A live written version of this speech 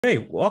Hey,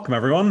 welcome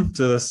everyone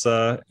to this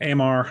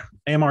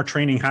AMR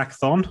training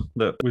hackathon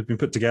that we've been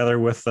put together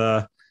with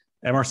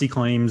MRC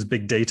Claims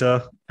Big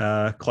Data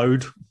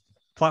cloud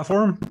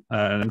platform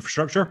and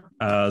infrastructure,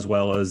 as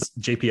well as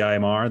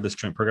JPI-AMR, this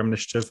joint program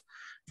initiative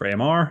for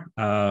AMR,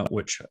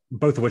 which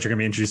both of which are going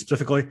to be introduced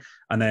specifically,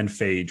 and then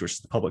PHAGE, which is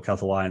the Public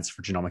Health Alliance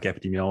for Genomic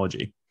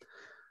Epidemiology.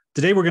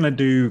 Today we're going to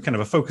do kind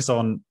of a focus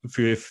on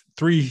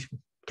three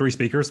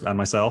speakers and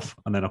myself,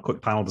 and then a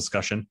quick panel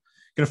discussion.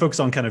 Going to focus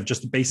on kind of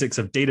just the basics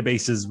of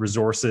databases,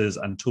 resources,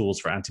 and tools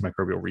for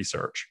antimicrobial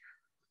research.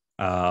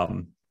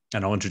 And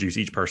I'll introduce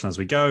each person as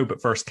we go.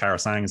 But first, Kara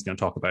Sang is going to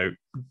talk about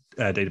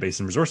database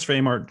and resource for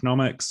AMR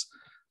genomics.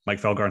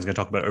 Mike Felgarden is going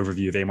to talk about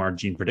overview of AMR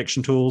gene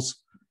prediction tools.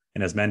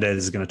 Inez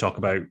Mendez is going to talk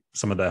about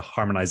some of the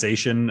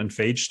harmonization and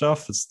phage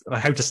stuff,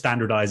 how to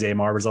standardize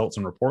AMR results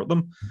and report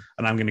them.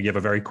 And I'm going to give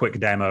a very quick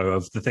demo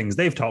of the things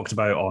they've talked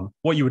about on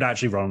what you would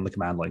actually run on the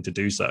command line to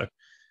do so.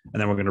 And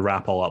then we're going to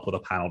wrap all up with a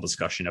panel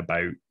discussion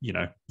about,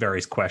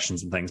 various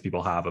questions and things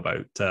people have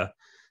about that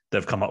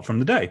have come up from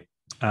the day.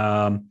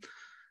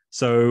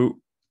 So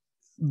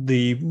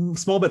the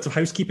small bits of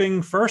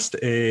housekeeping first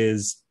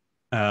is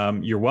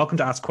you're welcome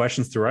to ask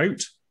questions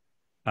throughout.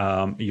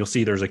 You'll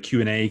see there's a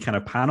Q&A kind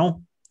of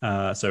panel.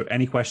 So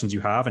any questions you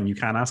have, and you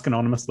can ask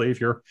anonymously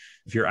if you're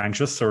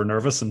anxious or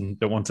nervous and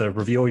don't want to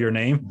reveal your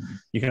name,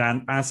 you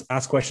can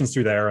ask questions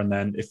through there. And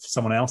then if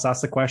someone else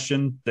asks a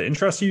question that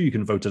interests you, you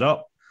can vote it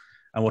up.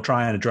 And we'll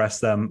try and address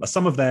them,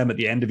 some of them at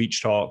the end of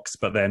each talks,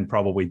 but then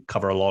probably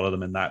cover a lot of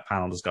them in that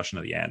panel discussion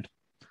at the end.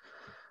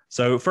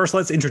 So first,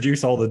 let's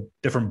introduce all the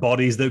different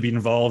bodies that have been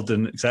involved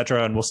and et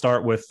cetera. And we'll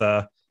start with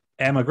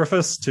Emma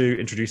Griffiths to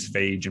introduce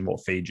PHAGE and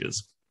what PHAGE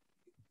is.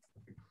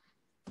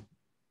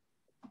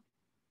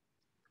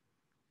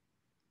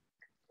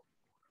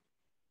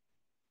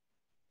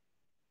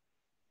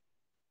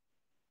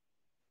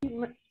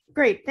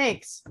 Great,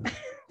 thanks.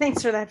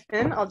 Thanks for that,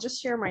 Finn. I'll just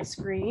share my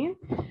screen.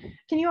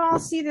 Can you all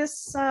see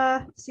this?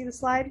 See the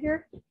slide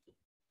here?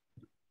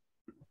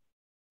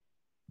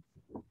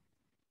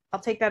 I'll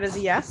take that as a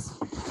yes.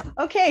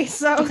 Okay,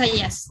 so Okay,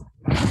 yes.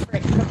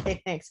 Great.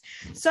 Okay, thanks.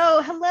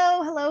 So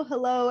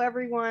hello,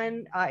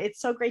 everyone. It's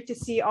so great to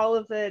see all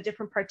of the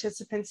different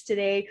participants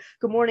today.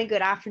 Good morning,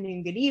 good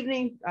afternoon, good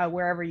evening,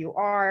 wherever you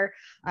are.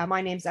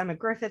 My name's Emma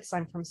Griffiths.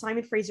 I'm from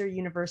Simon Fraser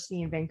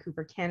University in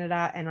Vancouver,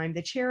 Canada, and I'm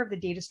the chair of the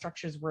Data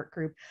Structures Work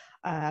Group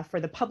for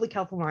the Public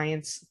Health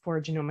Alliance for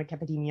Genomic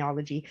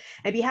Epidemiology.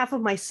 On behalf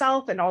of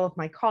myself and all of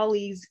my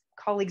colleagues,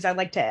 I'd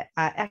like to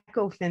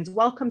echo Finn's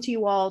welcome to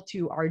you all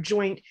to our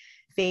joint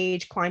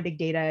PHAGE,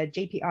 CLIMB-BIG-DATA,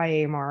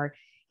 JPI-AMR,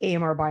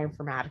 AMR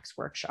Bioinformatics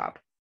workshop.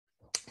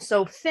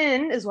 So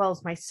Finn, as well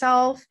as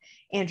myself,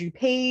 Andrew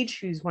Page,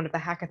 who's one of the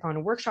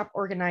hackathon workshop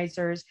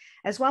organizers,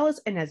 as well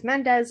as Inez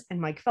Mendez and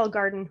Mike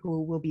Felgarden,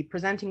 who will be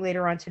presenting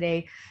later on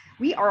today,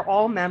 we are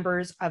all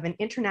members of an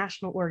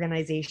international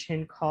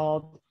organization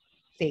called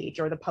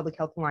PHAGE, or the Public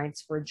Health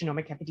Alliance for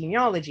Genomic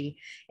Epidemiology.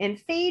 And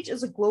PHAGE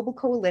is a global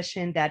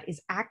coalition that is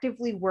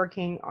actively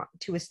working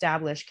to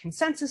establish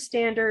consensus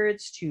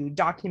standards, to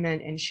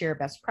document and share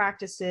best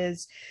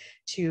practices,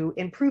 to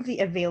improve the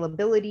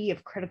availability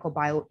of critical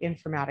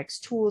bioinformatics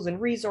tools and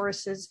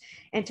resources,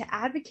 and to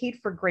advocate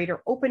for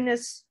greater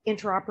openness,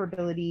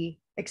 interoperability,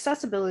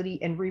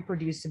 accessibility, and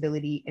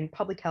reproducibility in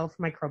public health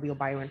microbial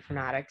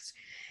bioinformatics.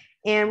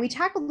 And we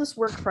tackled this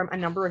work from a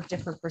number of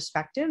different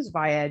perspectives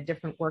via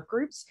different work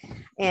groups.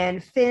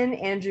 And Finn,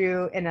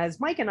 Andrew, and as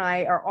Mike and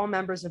I are all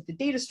members of the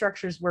data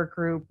structures work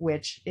group,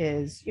 which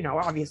is,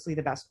 obviously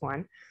the best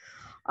one.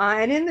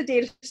 And in the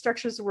data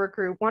structures work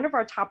group, one of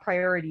our top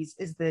priorities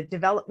is the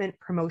development,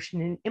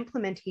 promotion, and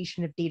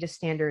implementation of data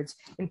standards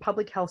in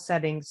public health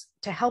settings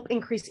to help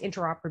increase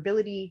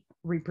interoperability,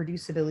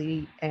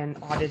 reproducibility,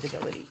 and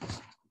auditability.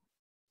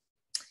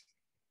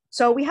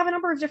 So we have a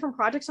number of different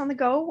projects on the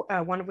go,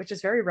 one of which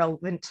is very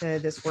relevant to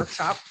this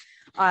workshop.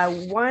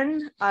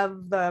 One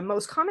of the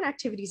most common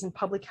activities in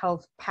public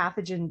health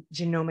pathogen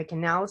genomic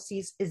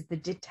analyses is the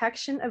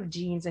detection of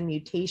genes and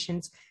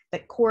mutations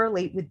that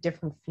correlate with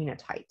different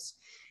phenotypes.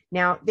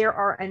 Now, there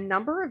are a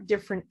number of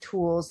different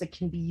tools that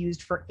can be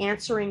used for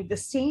answering the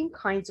same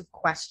kinds of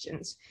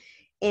questions.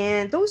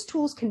 And those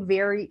tools can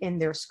vary in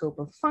their scope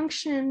of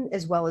function,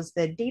 as well as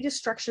the data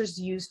structures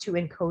used to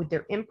encode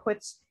their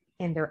inputs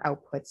and their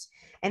outputs.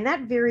 And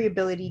that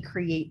variability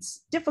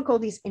creates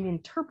difficulties in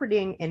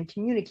interpreting and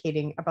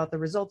communicating about the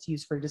results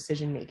used for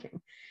decision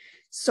making.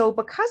 So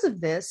because of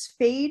this,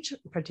 PHAGE,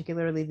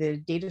 particularly the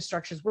Data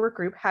Structures Work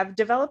Group, have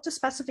developed a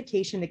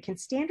specification that can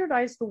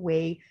standardize the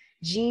way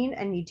gene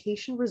and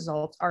mutation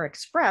results are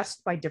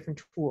expressed by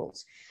different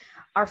tools.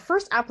 Our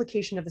first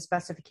application of the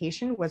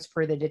specification was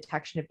for the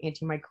detection of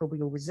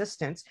antimicrobial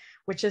resistance,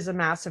 which is a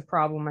massive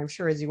problem, I'm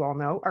sure, as you all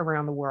know,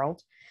 around the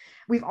world.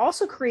 We've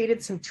also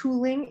created some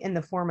tooling in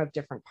the form of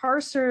different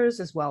parsers,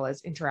 as well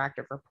as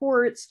interactive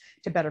reports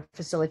to better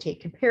facilitate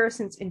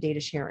comparisons and data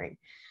sharing.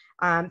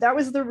 That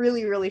was the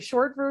really, really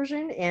short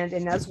version, and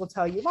Inez will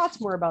tell you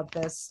lots more about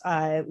this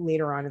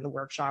later on in the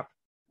workshop.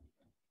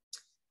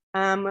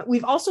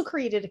 We've also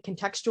created a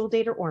contextual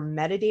data or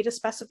metadata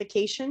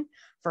specification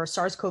for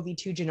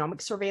SARS-CoV-2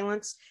 genomic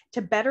surveillance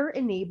to better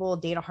enable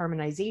data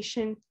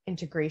harmonization,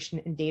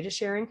 integration, and data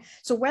sharing.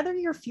 So whether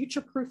you're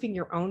future-proofing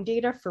your own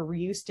data for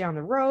reuse down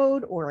the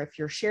road, or if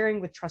you're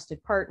sharing with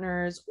trusted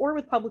partners or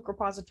with public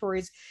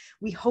repositories,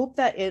 we hope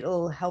that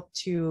it'll help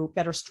to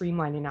better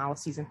streamline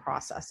analyses and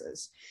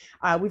processes.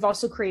 We've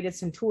also created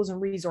some tools and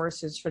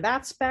resources for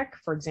that spec,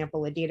 for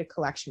example, a data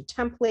collection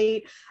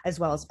template, as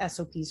well as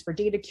SOPs for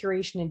data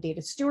curation and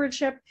data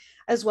stewardship,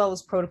 as well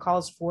as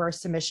protocols for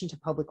submission to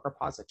public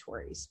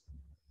repositories.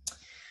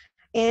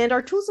 And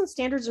our tools and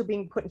standards are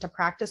being put into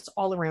practice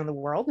all around the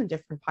world in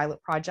different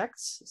pilot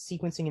projects,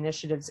 sequencing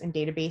initiatives, and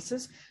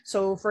databases.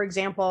 So for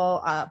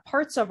example,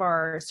 parts of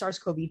our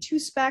SARS-CoV-2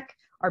 spec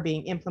are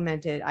being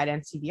implemented at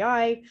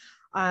NCBI,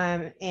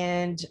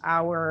 and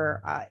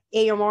our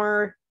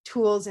AMR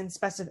tools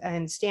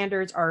and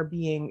standards are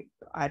being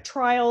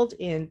trialed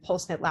in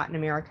PulseNet Latin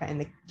America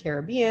and the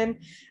Caribbean,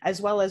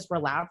 as well as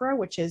RELABRA,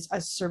 which is a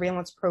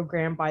surveillance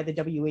program by the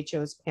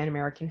WHO's Pan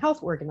American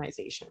Health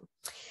Organization.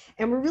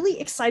 And we're really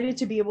excited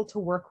to be able to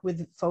work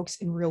with folks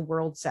in real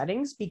world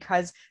settings,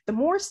 because the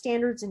more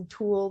standards and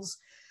tools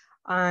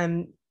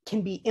can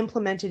be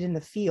implemented in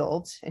the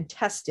field and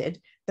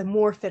tested, the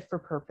more fit for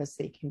purpose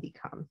they can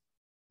become.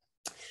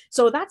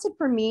 So that's it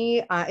for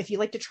me. If you'd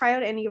like to try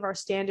out any of our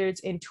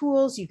standards and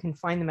tools, you can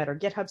find them at our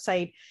GitHub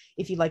site.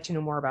 If you'd like to know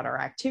more about our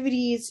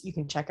activities, you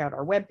can check out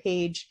our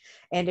webpage.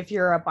 And if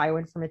you're a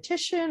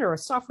bioinformatician or a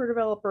software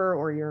developer,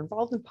 or you're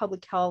involved in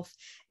public health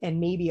and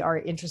maybe are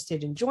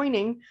interested in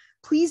joining,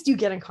 please do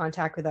get in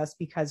contact with us,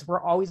 because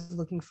we're always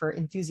looking for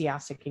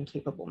enthusiastic and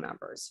capable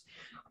members.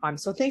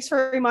 So thanks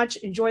very much.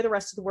 Enjoy the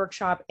rest of the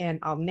workshop. And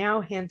I'll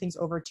now hand things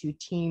over to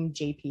Team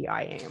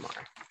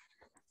JPI-AMR.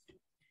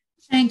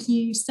 Thank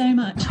you so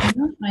much.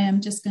 I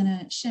am just going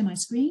to share my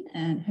screen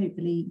and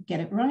hopefully get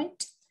it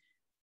right.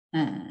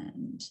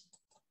 And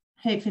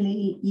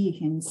hopefully you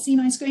can see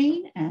my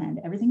screen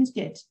and everything is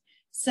good.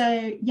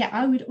 So yeah,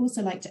 I would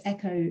also like to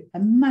echo a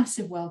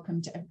massive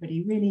welcome to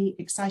everybody. Really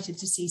excited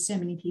to see so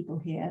many people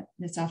here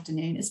this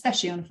afternoon,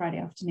 especially on a Friday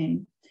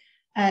afternoon.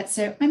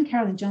 So I'm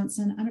Carolyn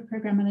Johnson. I'm a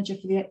program manager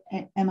for the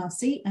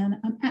MRC, and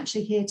I'm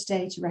actually here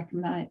today to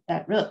represent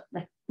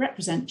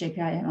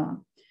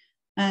JPI-AMR.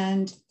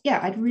 And yeah,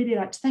 I'd really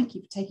like to thank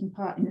you for taking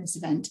part in this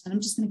event. And I'm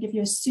just going to give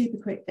you a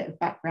super quick bit of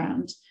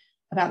background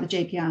about the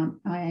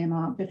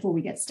JPI-AMR before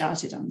we get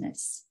started on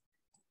this.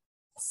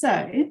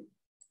 So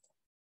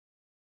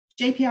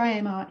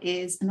JPI-AMR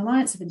is an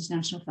alliance of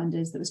international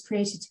funders that was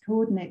created to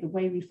coordinate the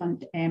way we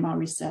fund AMR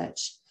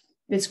research.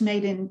 It was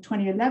made in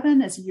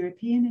 2011 as a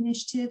European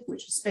initiative,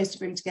 which was supposed to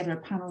bring together a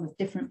panel of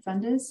different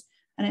funders.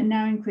 And it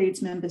now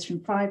includes members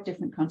from 5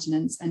 different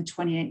continents and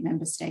 28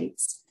 member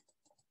states.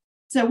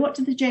 So what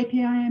did the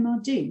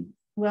JPI-AMR do?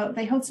 Well,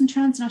 they hold some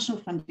transnational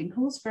funding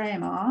calls for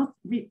AMR,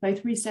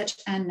 both research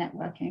and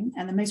networking.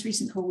 And the most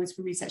recent call was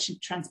for research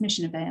and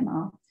transmission of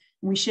AMR.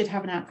 And we should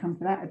have an outcome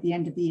for that at the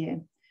end of the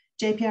year.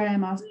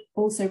 JPI-AMR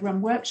also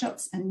run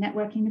workshops and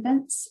networking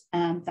events.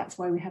 And that's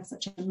why we have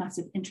such a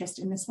massive interest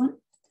in this one.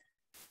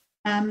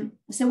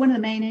 So one of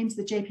the main aims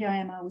of the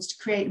JPI-AMR was to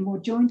create a more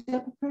joined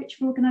up approach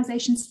for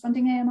organizations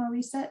funding AMR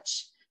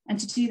research. And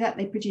to do that,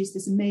 they produced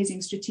this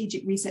amazing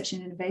strategic research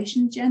and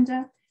innovation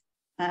agenda.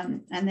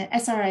 And the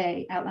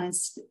SRIA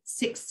outlines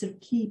 6 sort of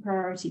key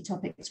priority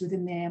topics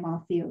within the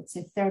AMR field.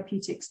 So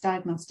therapeutics,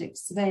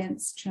 diagnostics,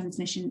 surveillance,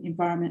 transmission,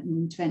 environment, and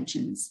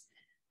interventions.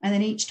 And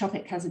then each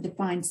topic has a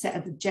defined set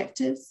of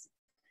objectives.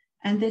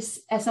 And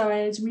this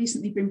SRIA has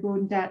recently been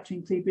broadened out to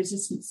include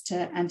resistance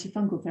to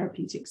antifungal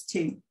therapeutics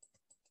too.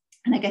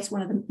 And I guess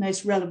one of the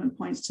most relevant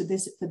points to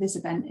this for this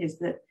event is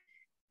that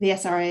the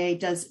SRIA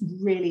does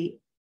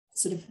really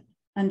sort of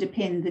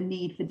underpin the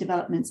need for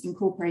developments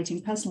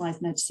incorporating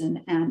personalized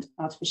medicine and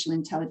artificial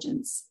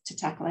intelligence to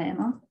tackle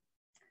AMR.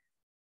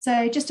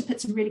 So just to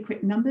put some really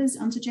quick numbers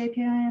onto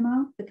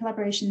JPI-AMR, the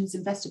collaboration has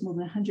invested more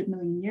than 100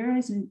 million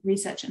euros in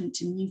research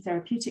into new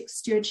therapeutics,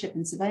 stewardship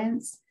and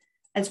surveillance,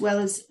 as well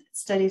as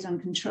studies on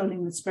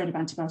controlling the spread of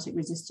antibiotic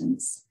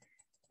resistance.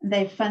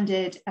 They've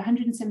funded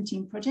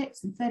 117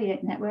 projects and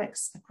 38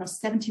 networks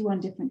across 71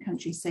 different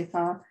countries so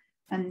far,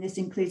 and this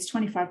includes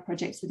 25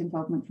 projects with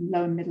involvement from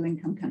low and middle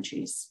income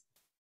countries.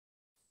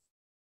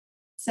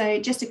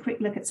 So just a quick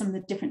look at some of the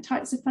different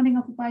types of funding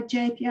offered by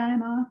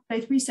JPI-AMR.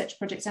 Both research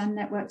projects and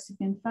networks have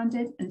been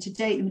funded, and to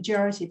date, the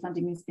majority of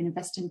funding has been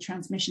invested in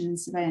transmission and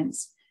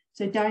surveillance.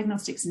 So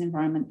diagnostics and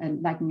environment are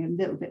lagging a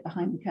little bit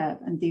behind the curve,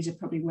 and these are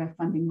probably where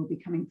funding will be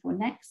coming for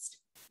next.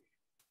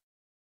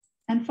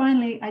 And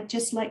finally, I'd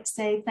just like to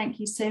say thank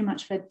you so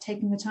much for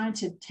taking the time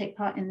to take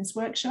part in this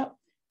workshop.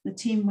 The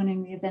team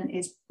running the event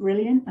is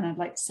brilliant, and I'd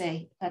like to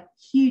say a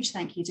huge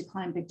thank you to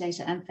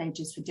CLIMB-BIG-DATA and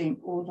Phages for doing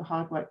all the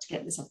hard work to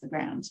get this off the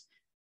ground.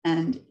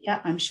 And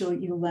yeah, I'm sure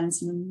you'll learn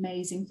some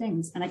amazing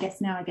things. And I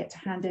guess now I get to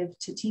hand over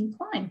to Team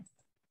CLIMB.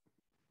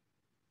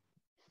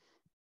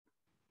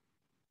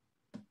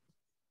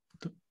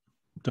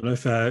 Don't know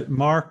if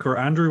Mark or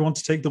Andrew want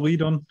to take the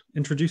lead on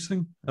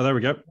introducing. Oh, there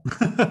we go.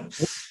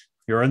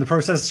 You're in the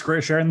process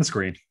of sharing the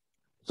screen.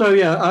 So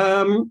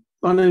yeah,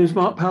 my name is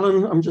Mark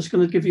Pallen. I'm just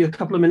going to give you a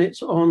couple of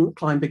minutes on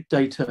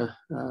CLIMB-BIG-DATA,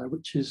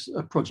 which is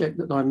a project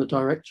that I'm the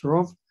director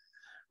of.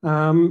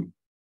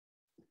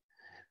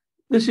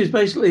 This is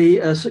basically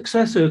a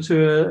successor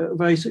to a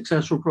very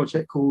successful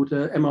project called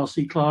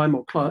MRC CLIMB,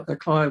 or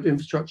Cloud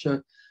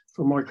Infrastructure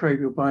for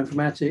Microbial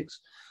Bioinformatics,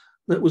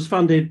 that was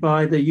funded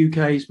by the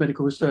UK's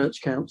Medical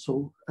Research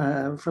Council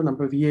for a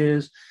number of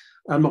years.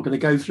 I'm not going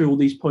to go through all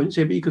these points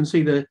here, but you can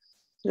see the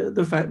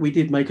fact we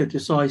did make a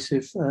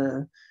decisive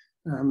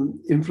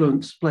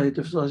influence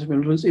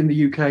in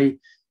the UK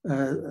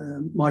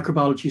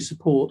microbiology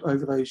support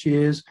over those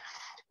years.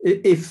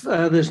 If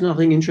there's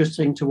nothing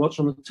interesting to watch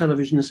on the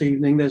television this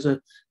evening, there's a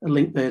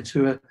link there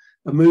to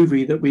a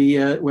movie that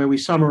where we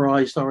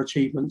summarised our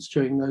achievements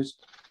during those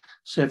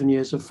 7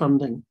 years of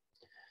funding.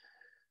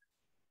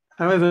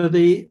 However,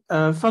 the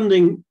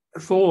funding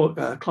for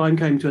CLIMB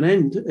came to an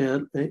end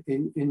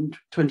in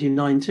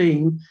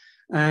 2019,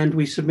 and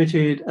we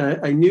submitted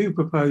a new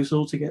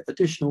proposal to get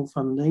additional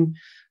funding,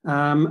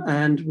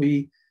 and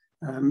we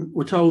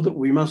were told that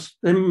we must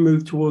then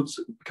move towards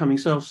becoming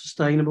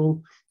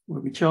self-sustainable,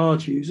 where we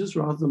charge users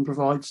rather than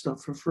provide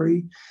stuff for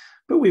free.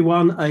 But we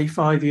won a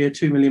 5-year,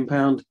 £2 million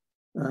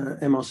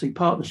MRC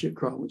partnership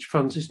grant, which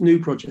funds this new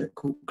project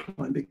called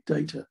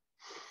CLIMB-BIG-DATA.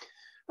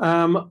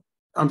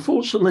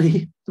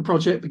 Unfortunately, the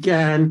project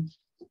began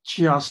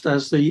just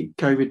as the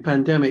COVID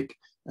pandemic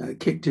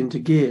kicked into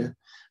gear.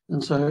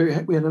 And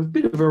so we had a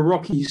bit of a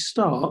rocky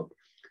start.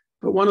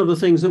 But one of the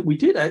things that we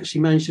did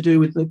actually manage to do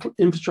with the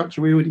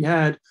infrastructure we already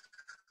had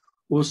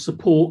was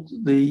support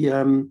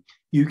the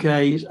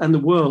UK's and the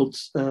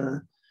world's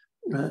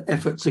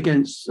efforts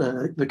against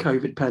the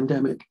COVID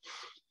pandemic.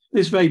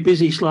 This very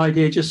busy slide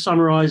here just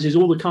summarises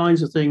all the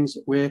kinds of things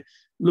that we're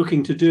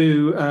looking to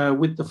do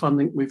with the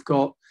funding we've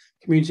got.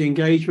 Community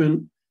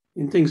engagement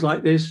in things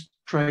like this,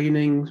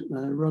 training,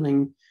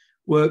 running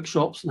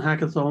workshops and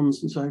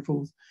hackathons and so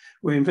forth.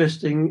 We're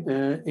investing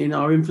in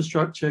our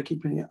infrastructure,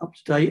 keeping it up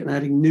to date and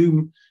adding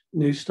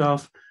new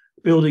stuff,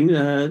 building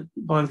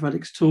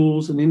bioinformatics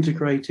tools and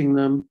integrating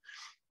them.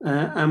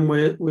 And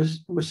we're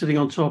sitting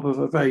on top of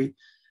a very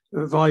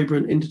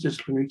vibrant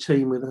interdisciplinary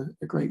team with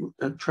a great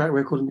track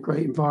record and a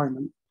great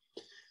environment.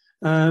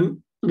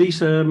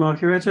 Lisa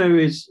Marchiretto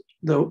is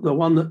the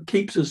one that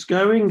keeps us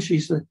going.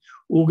 She's the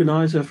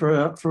organizer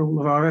for all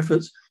of our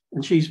efforts,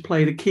 and she's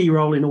played a key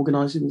role in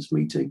organizing this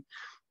meeting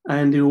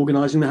and in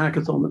organizing the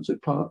hackathon that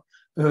took part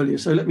earlier.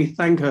 So let me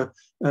thank her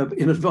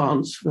in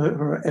advance for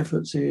her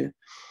efforts here.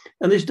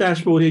 And this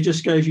dashboard here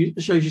just shows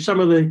you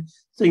some of the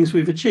things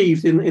we've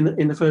achieved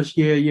in the first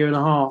year and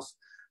a half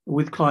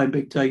with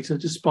CLIMB-BIG-DATA,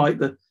 despite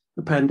the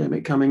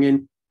pandemic coming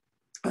in.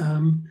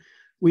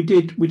 We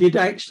did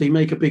actually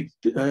make a big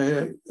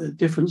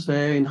difference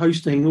there in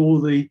hosting all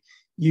the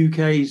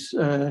UK's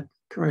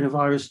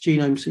coronavirus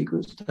genome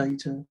sequence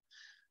data.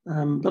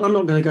 But I'm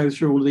not going to go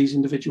through all of these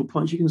individual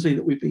points. You can see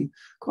that we've been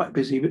quite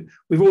busy, but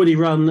we've already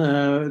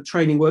run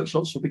training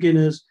workshops for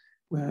beginners.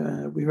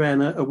 We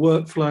ran a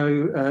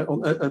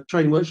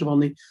training workshop on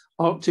the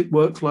Arctic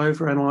workflow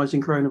for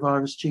analysing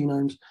coronavirus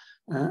genomes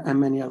and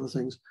many other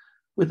things.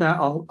 With that,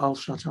 I'll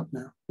shut up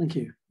now. Thank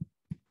you.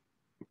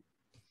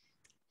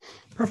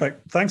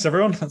 Perfect. Thanks,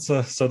 everyone.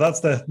 So that's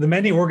the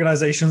many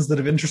organizations that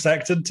have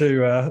intersected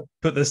to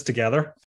put this together.